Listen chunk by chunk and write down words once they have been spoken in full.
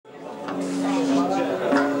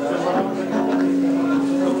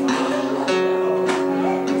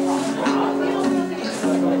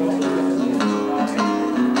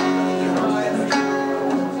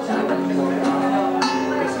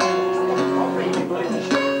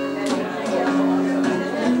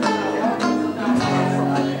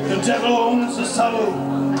The devil owns the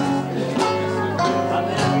saloon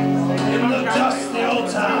in the dusty old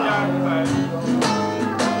town.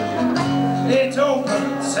 It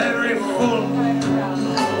opens every full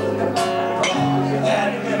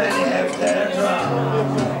and many have their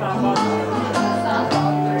drown.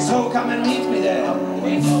 So come and meet me there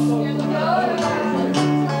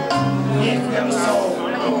if you have a soul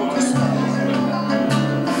to spare.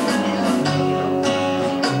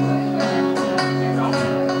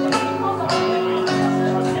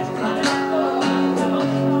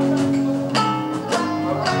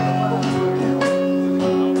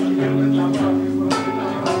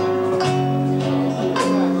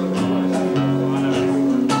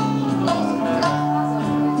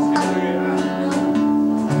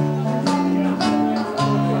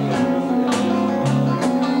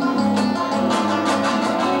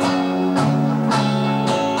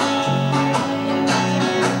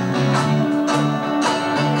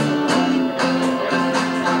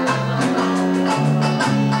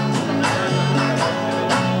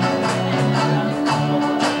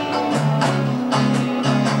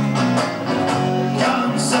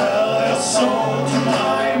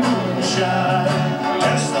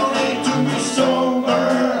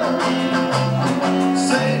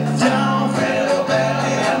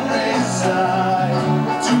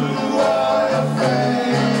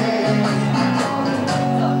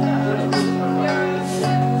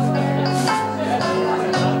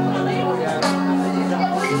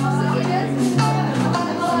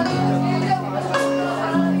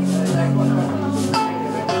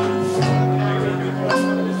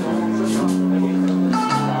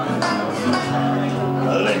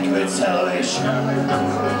 Salvation,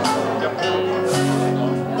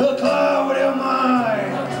 the cloud of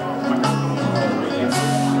mine,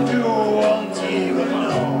 you won't even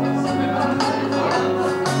know.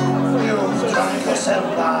 You've drunk yourself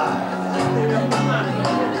by,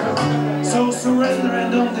 so surrender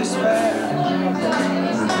and don't despair.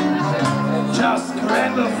 Just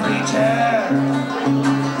grab a free chair.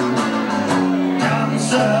 Come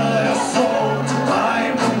sell your soul to buy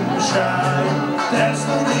moonshine. There's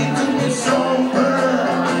no need to be sober.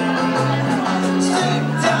 Sit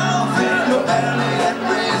down, fill your belly and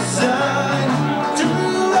resign to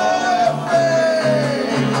your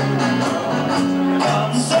fate.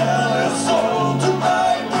 Come sell your soul to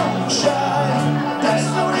buy moonshine. There's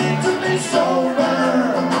no need to be sober.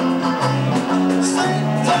 Sit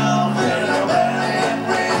down, fill your belly and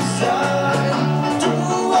resign to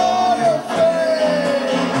your fate.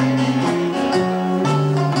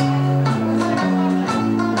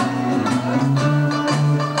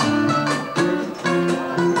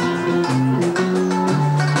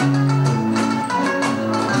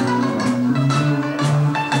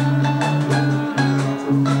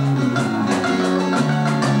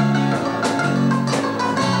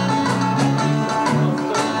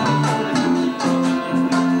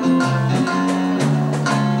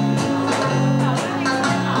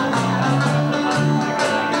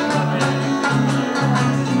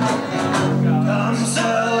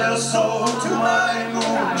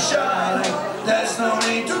 There's no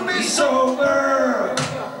need to be sober.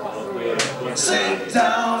 Sit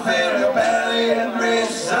down, fill your belly and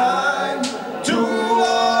resign to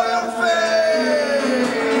all your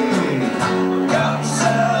fate. Come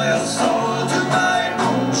sell your soul to buy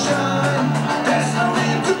moonshine. There's no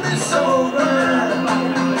need to be sober.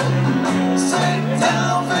 Sit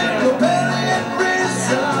down, fill your belly and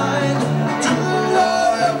resign to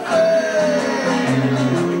all your fate.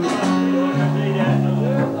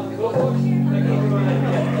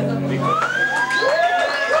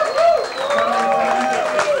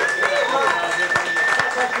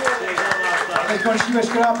 Teď končí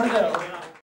veškerá prdel.